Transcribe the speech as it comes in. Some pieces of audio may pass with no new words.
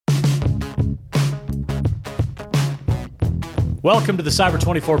Welcome to the Cyber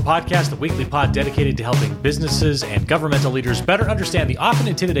 24 podcast, the weekly pod dedicated to helping businesses and governmental leaders better understand the often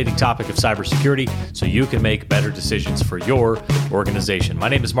intimidating topic of cybersecurity so you can make better decisions for your organization. My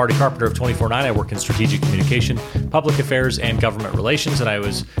name is Marty Carpenter of 24/9. I work in strategic communication, public affairs, and government relations, and I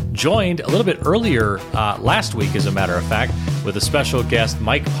was joined a little bit earlier last week, as a matter of fact, with a special guest,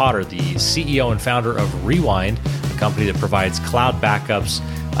 Mike Potter, the CEO and founder of Rewind, a company that provides cloud backups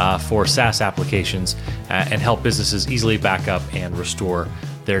for SaaS applications and help businesses easily back up and restore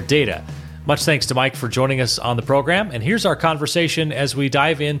their data. Much thanks to Mike for joining us on the program. And here's our conversation as we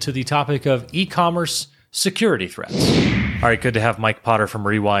dive into the topic of e-commerce security threats. All right, good to have Mike Potter from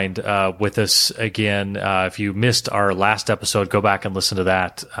Rewind with us again. If you missed our last episode, go back and listen to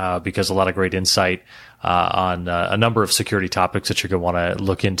that because a lot of great insight on a number of security topics that you're going to want to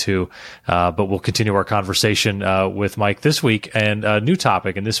look into. But we'll continue our conversation with Mike this week, and a new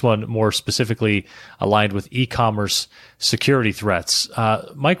topic, and this one more specifically aligned with e-commerce security threats.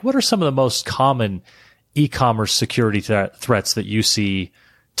 Mike, what are some of the most common e-commerce security threats that you see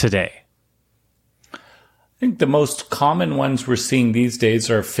today? I think the most common ones we're seeing these days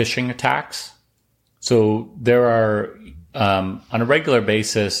are phishing attacks. So there are, on a regular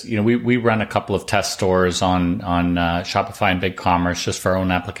basis, we run a couple of test stores on Shopify and BigCommerce just for our own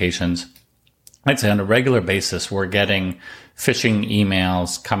applications. I'd say on a regular basis, we're getting phishing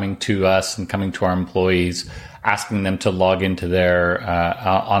emails coming to us and coming to our employees, asking them to log into their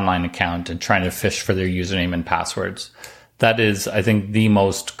online account and trying to phish for their username and passwords. That is, I think, the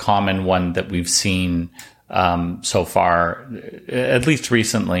most common one that we've seen so far, at least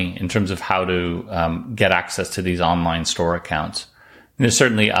recently, in terms of how to get access to these online store accounts. And there's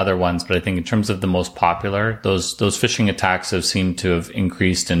certainly other ones, but I think in terms of the most popular, those phishing attacks have seemed to have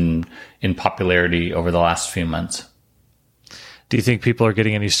increased in popularity over the last few months. Do you think people are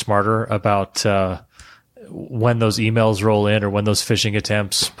getting any smarter about when those emails roll in or when those phishing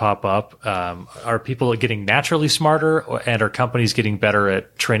attempts pop up? Are people getting naturally smarter, and are companies getting better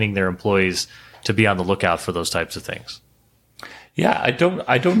at training their employees to be on the lookout for those types of things? Yeah, I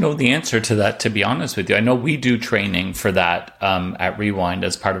don't know the answer to that, to be honest with you. I know we do training for that at Rewind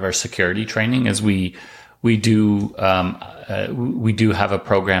as part of our security training, as we do have a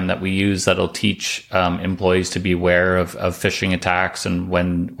program that we use that'll teach employees to be aware of phishing attacks and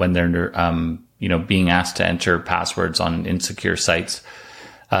when they're being asked to enter passwords on insecure sites.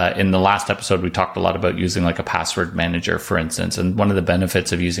 In the last episode, we talked a lot about using like a password manager, for instance. And one of the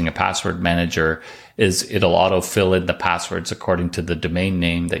benefits of using a password manager is it'll auto fill in the passwords according to the domain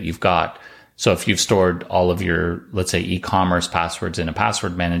name that you've got. So if you've stored all of your, let's say, e-commerce passwords in a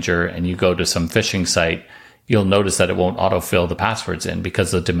password manager and you go to some phishing site, you'll notice that it won't autofill the passwords in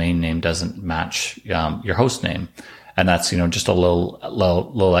because the domain name doesn't match your host name. And that's, just a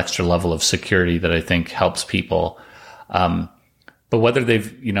little extra level of security that I think helps people. But whether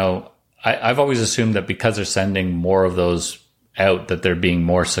they've, I've always assumed that because they're sending more of those out, that they're being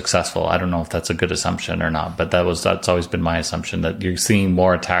more successful. I don't know if that's a good assumption or not, but that's always been my assumption, that you're seeing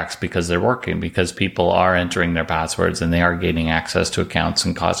more attacks because they're working, because people are entering their passwords and they are gaining access to accounts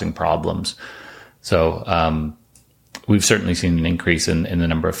and causing problems. So we've certainly seen an increase in the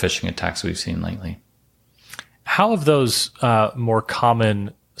number of phishing attacks we've seen lately. How have those more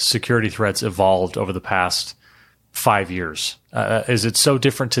common security threats evolved over the past 5 years? Is it so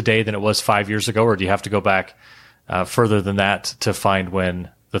different today than it was 5 years ago, or do you have to go back further than that to find when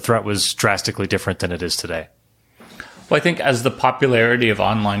the threat was drastically different than it is today? Well, I think as the popularity of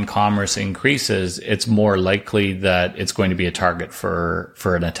online commerce increases, it's more likely that it's going to be a target for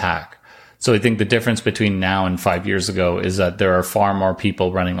an attack. So I think the difference between now and 5 years ago is that there are far more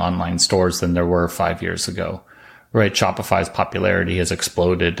people running online stores than there were 5 years ago. Right, Shopify's popularity has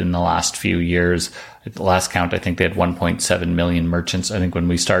exploded in the last few years. At the last count, I think they had 1.7 million merchants. I think when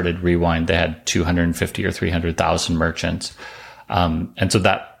we started Rewind, they had 250 or 300,000 merchants. And so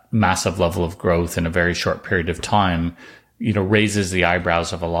that massive level of growth in a very short period of time, raises the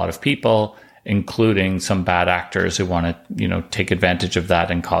eyebrows of a lot of people, including some bad actors who want to, take advantage of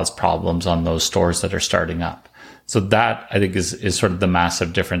that and cause problems on those stores that are starting up. So that, I think, is sort of the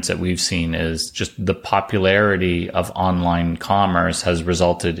massive difference that we've seen, is just the popularity of online commerce has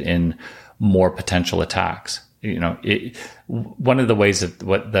resulted in more potential attacks. One of the ways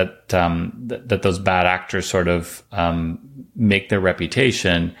that those bad actors sort of make their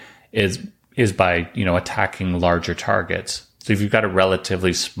reputation is by attacking larger targets. So if you've got a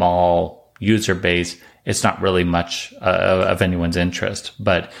relatively small user base, it's not really much of anyone's interest.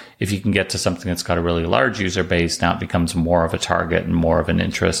 But if you can get to something that's got a really large user base, now it becomes more of a target and more of an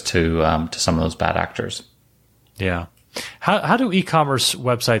interest to some of those bad actors. Yeah. How do e-commerce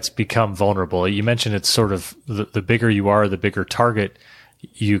websites become vulnerable? You mentioned it's sort of the bigger you are, the bigger target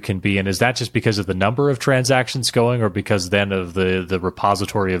you can be. And is that just because of the number of transactions going, or because then of the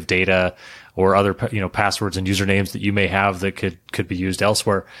repository of data or other passwords and usernames that you may have that could be used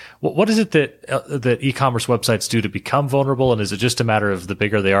elsewhere? What is it that e-commerce websites do to become vulnerable? And is it just a matter of the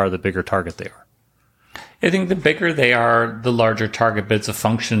bigger they are, the bigger target they are? I think the bigger they are, the larger target, but it's a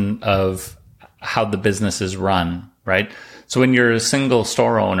function of how the business is run, right? So when you're a single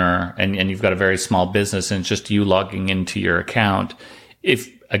store owner and you've got a very small business and it's just you logging into your account, if,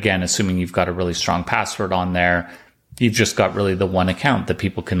 again, assuming you've got a really strong password on there, you've just got really the one account that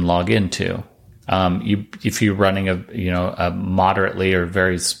people can log into. If you're running a moderately or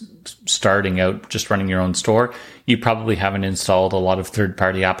very starting out, just running your own store, you probably haven't installed a lot of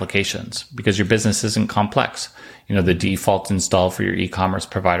third-party applications because your business isn't complex. The default install for your e-commerce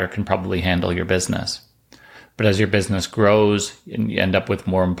provider can probably handle your business. But as your business grows and you end up with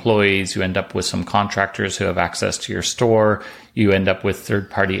more employees, you end up with some contractors who have access to your store, you end up with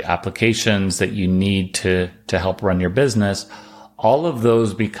third-party applications that you need to help run your business. All of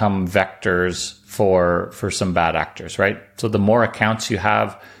those become vectors for some bad actors, right? So the more accounts you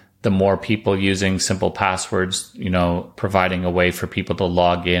have, the more people using simple passwords, providing a way for people to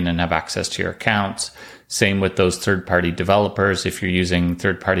log in and have access to your accounts. Same with those third-party developers. If you're using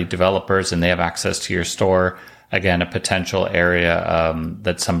third-party developers and they have access to your store, again, a potential area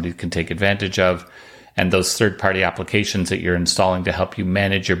that somebody can take advantage of. And those third-party applications that you're installing to help you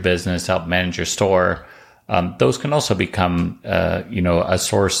manage your business, help manage your store, those can also become, a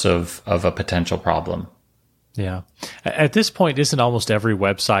source of a potential problem. Yeah. At this point, isn't almost every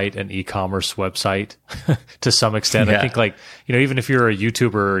website an e-commerce website to some extent? Yeah. I think even if you're a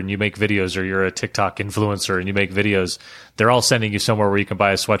YouTuber and you make videos, or you're a TikTok influencer and you make videos, they're all sending you somewhere where you can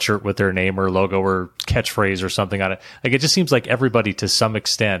buy a sweatshirt with their name or logo or catchphrase or something on it. It just seems like everybody to some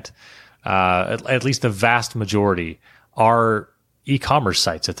extent, at least the vast majority, are e-commerce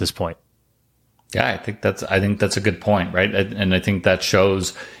sites at this point. Yeah, I think that's a good point, right? And I think that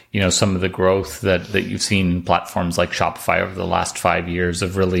shows, some of the growth that you've seen in platforms like Shopify over the last 5 years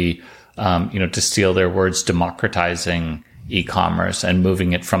of really, to steal their words, democratizing e-commerce and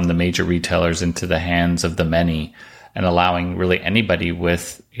moving it from the major retailers into the hands of the many, and allowing really anybody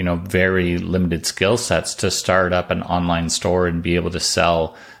with, very limited skill sets to start up an online store and be able to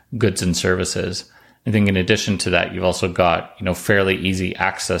sell goods and services. I think in addition to that, you've also got, fairly easy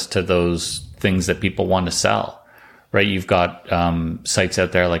access to those things that people want to sell, right? You've got sites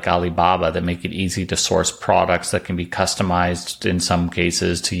out there like Alibaba that make it easy to source products that can be customized in some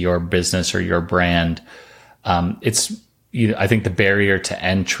cases to your business or your brand. I think the barrier to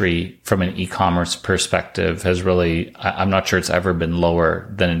entry from an e-commerce perspective has really, I'm not sure it's ever been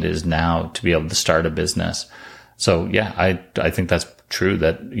lower than it is now to be able to start a business. So yeah, I think that's true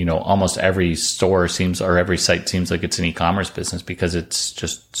that, almost every store or every site seems like it's an e-commerce business because it's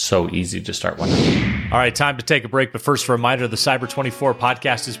just so easy to start one. All right, time to take a break. But first, a reminder, the Cyber 24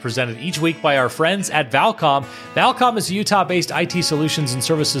 podcast is presented each week by our friends at Valcom. Valcom is a Utah-based IT solutions and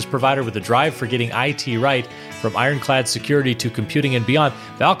services provider with a drive for getting IT right. From ironclad security to computing and beyond,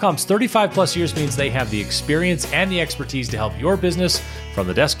 Valcom's 35 plus years means they have the experience and the expertise to help your business from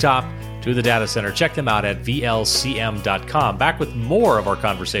the desktop to the data center. Check them out at VLCM.com. Back with more of our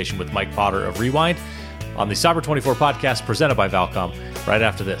conversation with Mike Potter of Rewind on the Cyber 24 podcast presented by Valcom right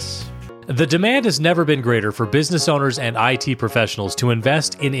after this. The demand has never been greater for business owners and IT professionals to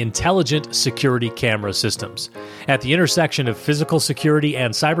invest in intelligent security camera systems. At the intersection of physical security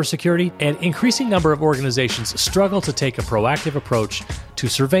and cybersecurity, an increasing number of organizations struggle to take a proactive approach to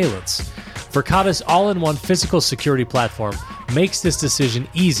surveillance. Verkada's all-in-one physical security platform makes this decision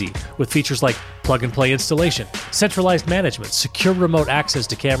easy with features like plug-and-play installation, centralized management, secure remote access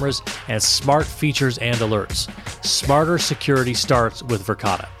to cameras, and smart features and alerts. Smarter security starts with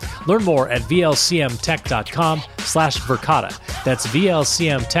Verkada. Learn more at vlcmtech.com/Verkada. That's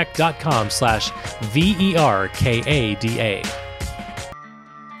vlcmtech.com/VERKADA.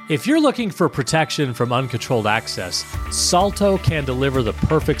 If you're looking for protection from uncontrolled access, Salto can deliver the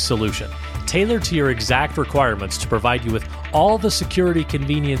perfect solution, tailored to your exact requirements to provide you with all the security,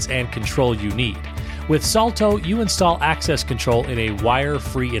 convenience, and control you need. With Salto, you install access control in a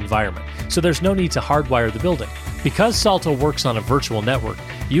wire-free environment, so there's no need to hardwire the building. Because Salto works on a virtual network,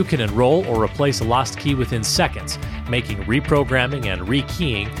 you can enroll or replace a lost key within seconds, making reprogramming and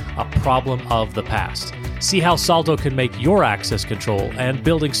rekeying a problem of the past. See how Salto can make your access control and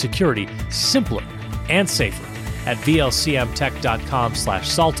building security simpler and safer at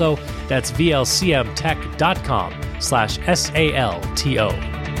vlcmtech.com/Salto. That's vlcmtech.com/SALTO.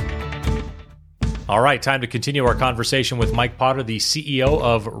 All right, time to continue our conversation with Mike Potter, the CEO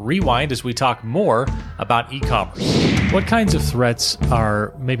of Rewind, as we talk more about e-commerce. What kinds of threats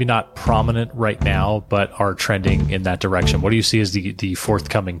are maybe not prominent right now, but are trending in that direction? What do you see as the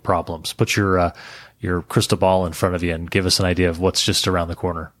forthcoming problems? Put your crystal ball in front of you and give us an idea of what's just around the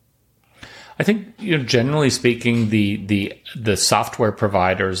corner. I think, generally speaking, the software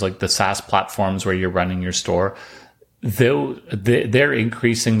providers, like the SaaS platforms where you're running your store, they're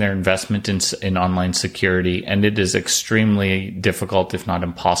increasing their investment in online security, and it is extremely difficult, if not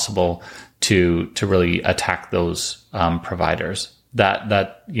impossible, to really attack those providers.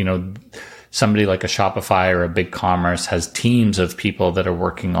 That somebody like a Shopify or a BigCommerce has teams of people that are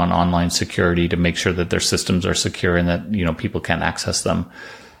working on online security to make sure that their systems are secure and that people can't access them.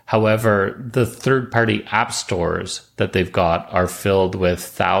 However, the third-party app stores that they've got are filled with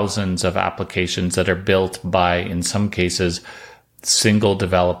thousands of applications that are built by, in some cases, single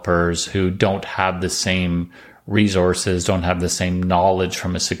developers who don't have the same resources, don't have the same knowledge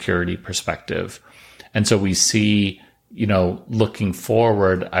from a security perspective. And so we see, looking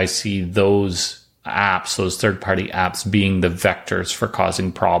forward, I see those apps, those third-party apps being the vectors for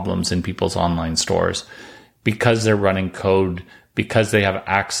causing problems in people's online stores because they're running code, because they have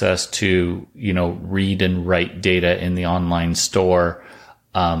access to, read and write data in the online store.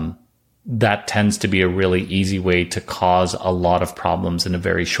 That tends to be a really easy way to cause a lot of problems in a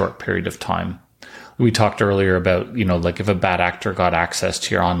very short period of time. We talked earlier about, like if a bad actor got access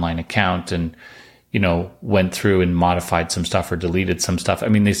to your online account and, went through and modified some stuff or deleted some stuff. I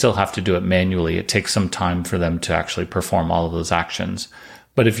mean, they still have to do it manually. It takes some time for them to actually perform all of those actions.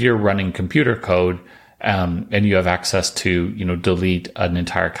 But if you're running computer code, and you have access to, delete an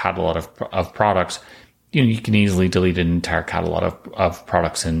entire catalog of products, you can easily delete an entire catalog of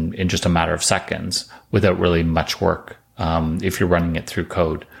products in just a matter of seconds without really much work, if you're running it through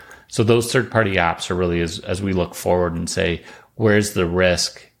code. So those third-party apps are really, as we look forward and say, where's the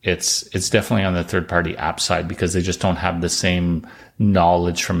risk? It's definitely on the third-party app side because they just don't have the same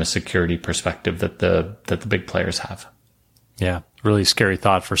knowledge from a security perspective that the big players have. Yeah, really scary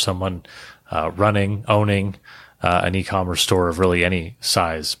thought for someone owning an e-commerce store of really any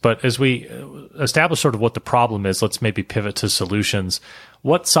size. But as we establish sort of what the problem is, let's maybe pivot to solutions.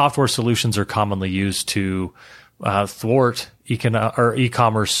 What software solutions are commonly used to thwart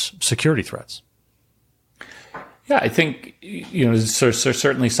e-commerce security threats? Yeah, I think, there's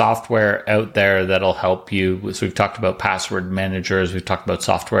certainly software out there that'll help you. So we've talked about password managers. We've talked about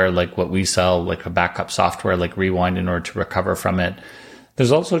software like what we sell, like a backup software like Rewind in order to recover from it.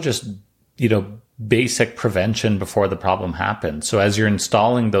 There's also just basic prevention before the problem happens. So as you're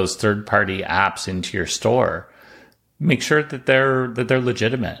installing those third-party apps into your store, make sure that they're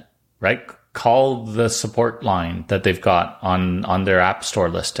legitimate, right? Call the support line that they've got on their app store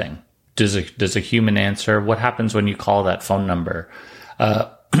listing. Does a human answer? What happens when you call that phone number?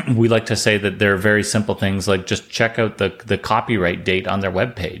 We like to say that there are very simple things like just check out the copyright date on their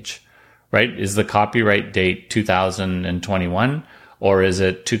webpage, right? Is the copyright date 2021? Or is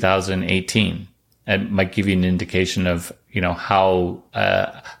it 2018? It might give you an indication of, how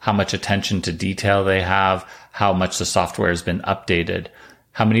much attention to detail they have, how much the software has been updated.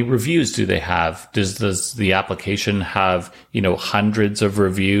 How many reviews do they have? Does the application have, hundreds of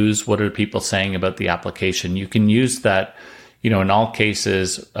reviews? What are people saying about the application? You can use that, in all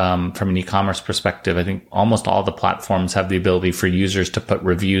cases, from an e-commerce perspective. I think almost all the platforms have the ability for users to put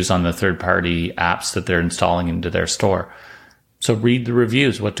reviews on the third-party apps that they're installing into their store. So read the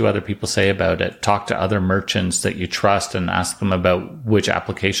reviews. What do other people say about it? Talk to other merchants that you trust and ask them about which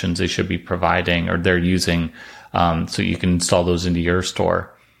applications they should be providing or they're using, so you can install those into your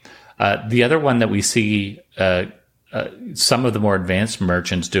store. The other one that we see some of the more advanced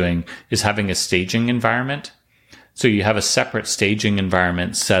merchants doing is having a staging environment. So you have a separate staging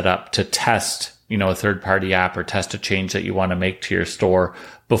environment set up to test, a third-party app or test a change that you want to make to your store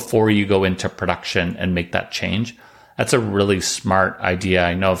before you go into production and make that change. That's a really smart idea.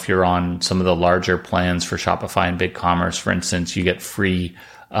 I know if you're on some of the larger plans for Shopify and BigCommerce, for instance, you get free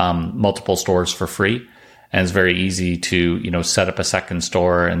multiple stores for free. And it's very easy to, set up a second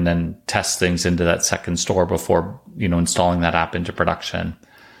store and then test things into that second store before, installing that app into production.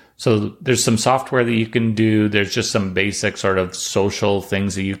 So there's some software that you can do. There's just some basic sort of social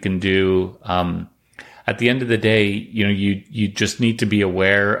things that you can do. At the end of the day, you just need to be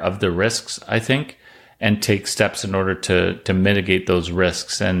aware of the risks, I think, and take steps in order to mitigate those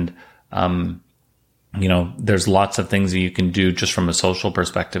risks. And, there's lots of things that you can do just from a social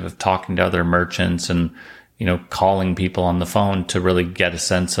perspective of talking to other merchants and, calling people on the phone to really get a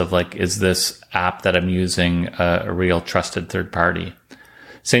sense of like, is this app that I'm using a real trusted third party?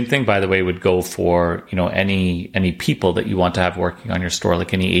 Same thing, by the way, would go for, any people that you want to have working on your store,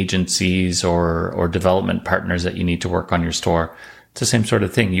 like any agencies or development partners that you need to work on your store. It's the same sort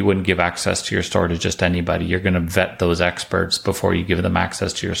of thing. You wouldn't give access to your store to just anybody. You're going to vet those experts before you give them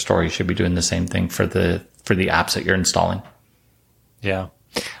access to your store. You should be doing the same thing for the apps that you're installing. Yeah.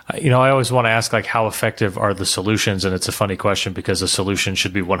 I always want to ask, like, how effective are the solutions? And it's a funny question because a solution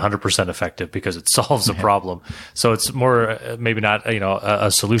should be 100% effective because it solves a problem. So it's more, maybe not,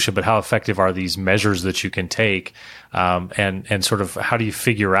 a solution, but how effective are these measures that you can take? And sort of how do you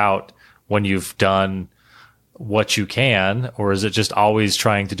figure out when you've done what you can, or is it just always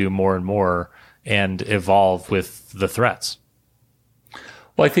trying to do more and more and evolve with the threats?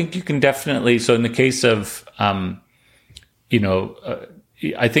 Well, I think you can definitely. So in the case of,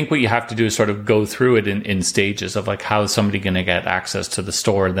 I think what you have to do is sort of go through it in stages of like, how is somebody going to get access to the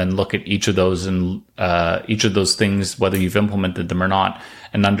store, then look at each of those and each of those things, whether you've implemented them or not,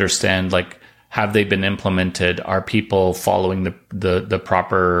 and understand, like, have they been implemented? Are people following the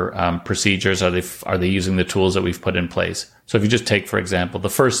proper procedures? Are they using the tools that we've put in place? So if you just take, for example, the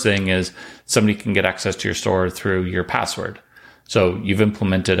first thing is somebody can get access to your store through your password. So you've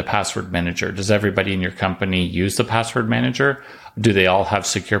implemented a password manager. Does everybody in your company use the password manager? Do they all have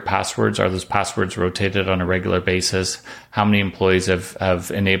secure passwords? Are those passwords rotated on a regular basis? How many employees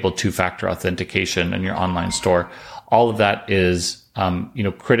have enabled two-factor authentication in your online store? All of that is,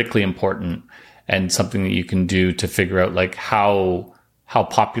 critically important and something that you can do to figure out, like, how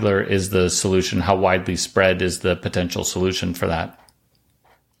popular is the solution? How widely spread is the potential solution for that?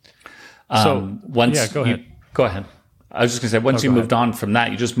 Go ahead. Go ahead. I was just going to say, once you moved on from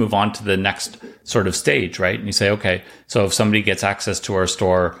that, you just move on to the next sort of stage, right? And you say, okay, so if somebody gets access to our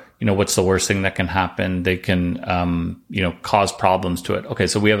store, what's the worst thing that can happen? They can, cause problems to it. Okay,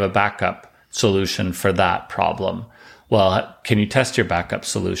 so we have a backup solution for that problem. Well, can you test your backup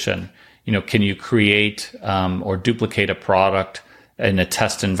solution? Can you create or duplicate a product in a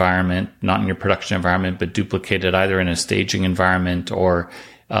test environment, not in your production environment, but duplicate it either in a staging environment or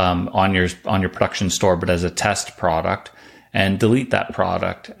on your production store, but as a test product, and delete that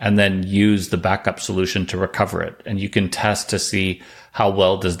product and then use the backup solution to recover it. And you can test to see how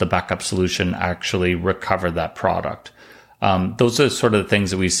well does the backup solution actually recover that product. Those are sort of the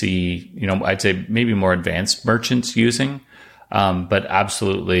things that we see, I'd say maybe more advanced merchants using. But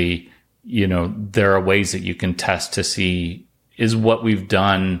absolutely, there are ways that you can test to see, is what we've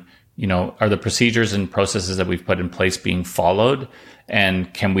done, are the procedures and processes that we've put in place being followed?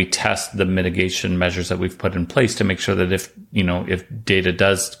 And can we test the mitigation measures that we've put in place to make sure that if data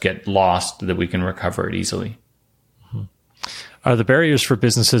does get lost, that we can recover it easily? Are the barriers for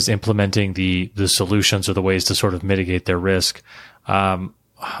businesses implementing the solutions or the ways to sort of mitigate their risk?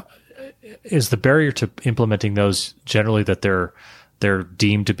 Is the barrier to implementing those generally that they're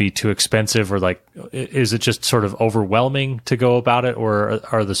deemed to be too expensive, or like, is it just sort of overwhelming to go about it, or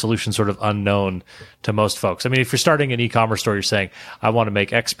are the solutions sort of unknown to most folks? I mean, if you're starting an e-commerce store, you're saying, I want to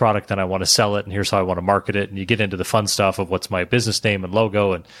make X product and I want to sell it, and here's how I want to market it. And you get into the fun stuff of what's my business name and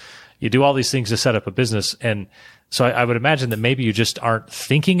logo, and you do all these things to set up a business. And so I would imagine that maybe you just aren't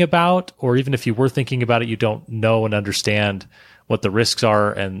thinking about, or even if you were thinking about it, you don't know and understand what the risks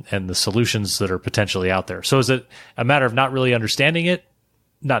are and the solutions that are potentially out there. So is it a matter of not really understanding it,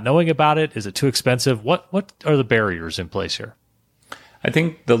 not knowing about it? Is it too expensive? What are the barriers in place here? I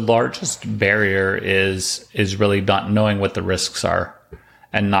think the largest barrier is really not knowing what the risks are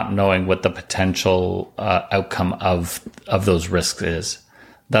and not knowing what the potential outcome of those risks is.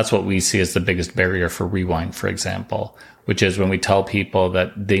 That's what we see as the biggest barrier for Rewind, for example, which is when we tell people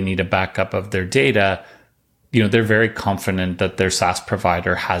that they need a backup of their data, they're very confident that their SaaS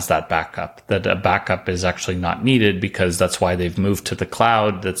provider has that backup, that a backup is actually not needed because that's why they've moved to the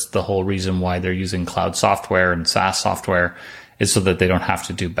cloud. That's the whole reason why they're using cloud software and SaaS software, is so that they don't have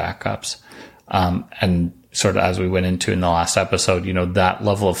to do backups. And sort of as we went into in the last episode, that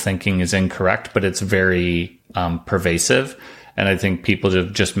level of thinking is incorrect, but it's very pervasive. And I think people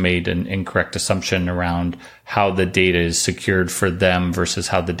have just made an incorrect assumption around how the data is secured for them versus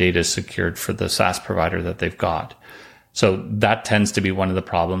how the data is secured for the SaaS provider that they've got. So that tends to be one of the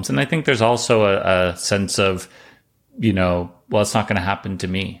problems. And I think there's also a sense of, well, it's not going to happen to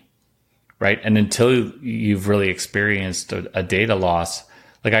me, right? And until you've really experienced a data loss,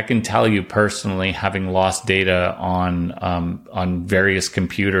 like I can tell you personally, having lost data on various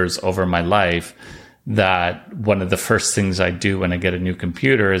computers over my life, that one of the first things I do when I get a new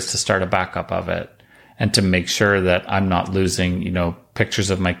computer is to start a backup of it and to make sure that I'm not losing, pictures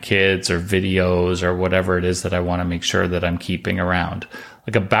of my kids or videos or whatever it is that I want to make sure that I'm keeping around.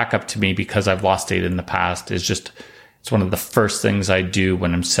 Like a backup to me, because I've lost data in the past, is just, It's one of the first things I do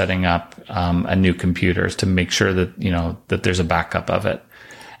when I'm setting up a new computer, is to make sure that, that there's a backup of it.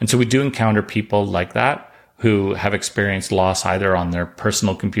 And so we do encounter people like that who have experienced loss either on their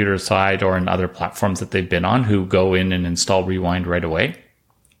personal computer side or in other platforms that they've been on, who go in and install Rewind right away.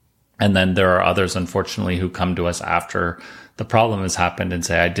 And then there are others, unfortunately, who come to us after the problem has happened and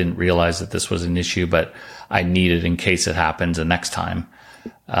say, I didn't realize that this was an issue, but I need it in case it happens the next time.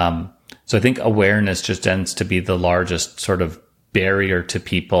 So I think awareness just tends to be the largest sort of barrier to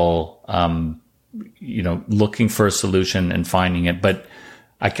people, looking for a solution and finding it. But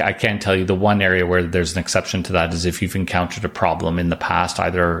I can tell you the one area where there's an exception to that is if you've encountered a problem in the past,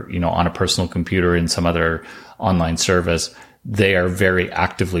 either, on a personal computer, in some other online service, they are very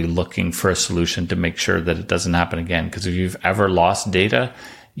actively looking for a solution to make sure that it doesn't happen again. Because if you've ever lost data,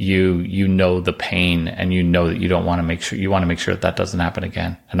 you know the pain, and you know that you want to make sure that doesn't happen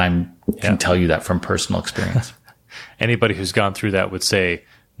again. And can tell you that from personal experience. Anybody who's gone through that would say,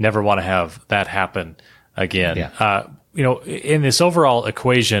 never want to have that happen again. Yeah. In this overall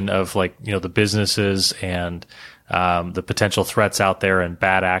equation of the businesses and the potential threats out there and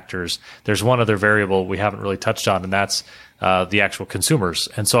bad actors, there's one other variable we haven't really touched on, and that's the actual consumers.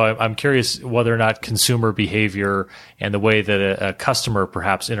 And so I'm curious whether or not consumer behavior and the way that a customer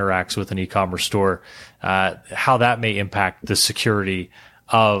perhaps interacts with an e-commerce store, how that may impact the security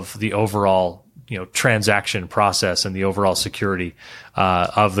of the overall transaction process and the overall security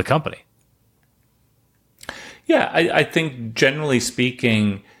of the company. Yeah, I think generally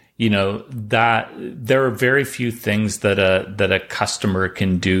speaking, that there are very few things that a customer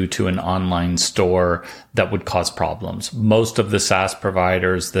can do to an online store that would cause problems. Most of the SaaS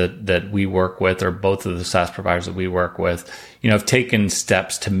providers that we work with, or both of the SaaS providers that we work with, have taken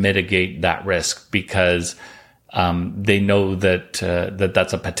steps to mitigate that risk, because they know that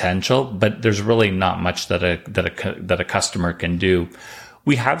that's a potential, but there's really not much that a customer can do.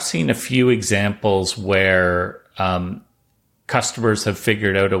 We have seen a few examples where customers have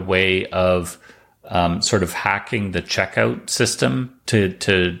figured out a way of sort of hacking the checkout system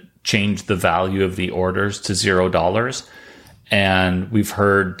to change the value of the orders to $0. And we've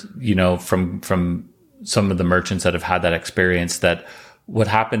heard, from some of the merchants that have had that experience, that what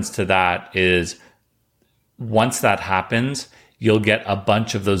happens to that is, once that happens, you'll get a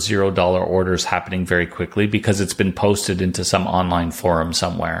bunch of those $0 orders happening very quickly, because it's been posted into some online forum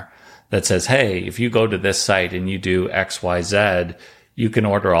somewhere that says, hey, if you go to this site and you do XYZ, you can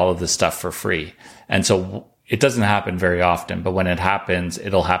order all of this stuff for free. And so it doesn't happen very often, but when it happens,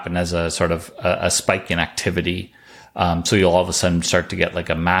 it'll happen as a sort of a spike in activity. So you'll all of a sudden start to get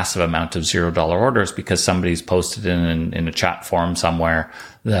a massive amount of $0 orders, because somebody's posted in a chat forum somewhere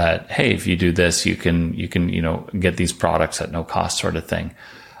that, hey, if you do this, you can get these products at no cost, sort of thing.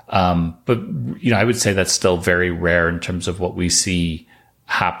 But I would say that's still very rare in terms of what we see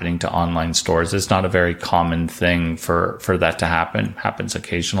happening to online stores. It's not a very common thing for that to happen. It happens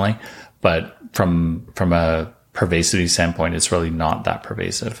occasionally, but from a pervasivity standpoint, it's really not that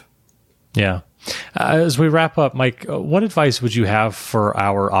pervasive. Yeah. As we wrap up, Mike, what advice would you have for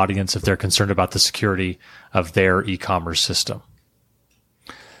our audience if they're concerned about the security of their e-commerce system?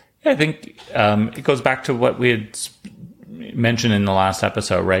 Yeah, I think it goes back to what we had mentioned in the last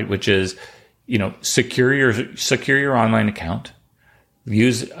episode, right? Which is, secure your online account.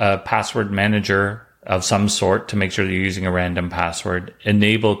 Use a password manager of some sort to make sure that you're using a random password.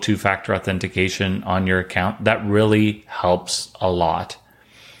 Enable two-factor authentication on your account. That really helps a lot.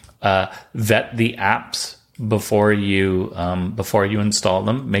 Vet the apps before you install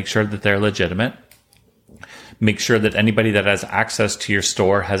them. Make sure that they're legitimate. Make sure that anybody that has access to your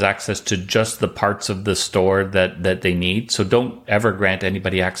store has access to just the parts of the store that they need. So don't ever grant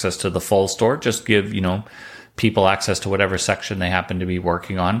anybody access to the full store. Just give, people access to whatever section they happen to be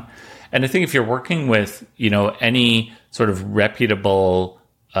working on. And I think if you're working with, any sort of reputable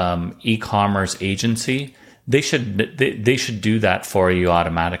e-commerce agency, they should do that for you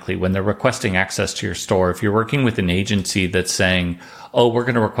automatically when they're requesting access to your store. If you're working with an agency that's saying, oh, we're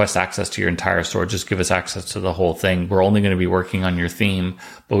going to request access to your entire store, just give us access to the whole thing. We're only going to be working on your theme,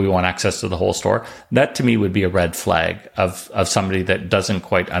 but we want access to the whole store. That to me would be a red flag of somebody that doesn't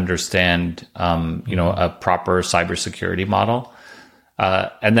quite understand, a proper cybersecurity model.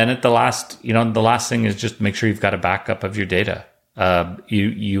 And then the last thing is just make sure you've got a backup of your data.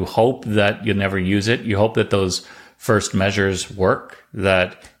 You hope that you'll never use it. You hope that those first measures work,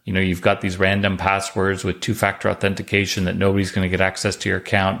 that you've got these random passwords with two-factor authentication, that nobody's going to get access to your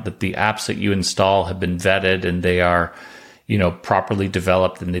account, that the apps that you install have been vetted and they are, properly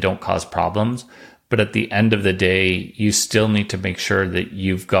developed and they don't cause problems. But at the end of the day, you still need to make sure that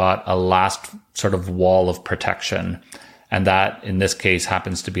you've got a last sort of wall of protection. And that, in this case,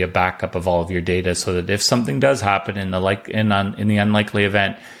 happens to be a backup of all of your data, so that if something does happen in the unlikely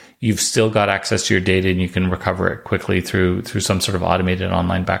event, you've still got access to your data and you can recover it quickly through some sort of automated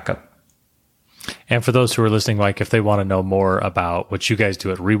online backup. And for those who are listening, Mike, if they want to know more about what you guys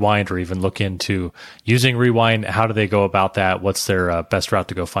do at Rewind, or even look into using Rewind, how do they go about that? What's their best route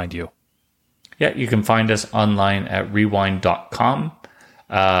to go find you? Yeah, you can find us online at rewind.com,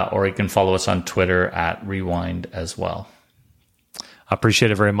 or you can follow us on Twitter at Rewind as well. I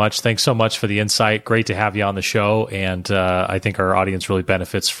appreciate it very much. Thanks so much for the insight. Great to have you on the show. And I think our audience really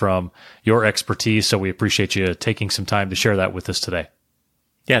benefits from your expertise. So we appreciate you taking some time to share that with us today.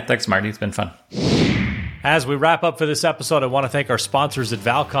 Yeah, thanks, Marty. It's been fun. As we wrap up for this episode, I want to thank our sponsors at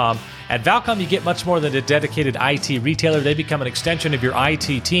Valcom. At Valcom, you get much more than a dedicated IT retailer. They become an extension of your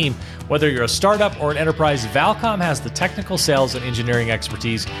IT team. Whether you're a startup or an enterprise, Valcom has the technical, sales, and engineering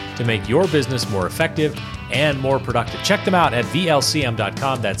expertise to make your business more effective and more productive. Check them out at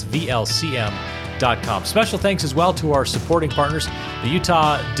VLCM.com. That's VLCM.com. Special thanks as well to our supporting partners, the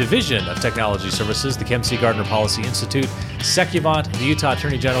Utah Division of Technology Services, the Kempsey Gardner Policy Institute, Secuvant, the Utah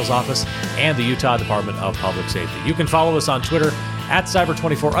Attorney General's Office, and the Utah Department of Public Safety. You can follow us on Twitter at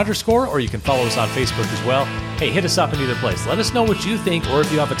cyber24_, or you can follow us on Facebook as well. Hey, hit us up in either place. Let us know what you think, or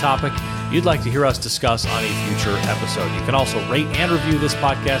if you have a topic you'd like to hear us discuss on a future episode. You can also rate and review this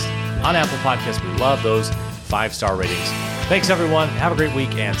podcast on Apple Podcasts. We love those 5-star ratings. Thanks, everyone. Have a great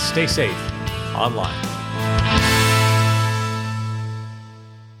week and stay safe online.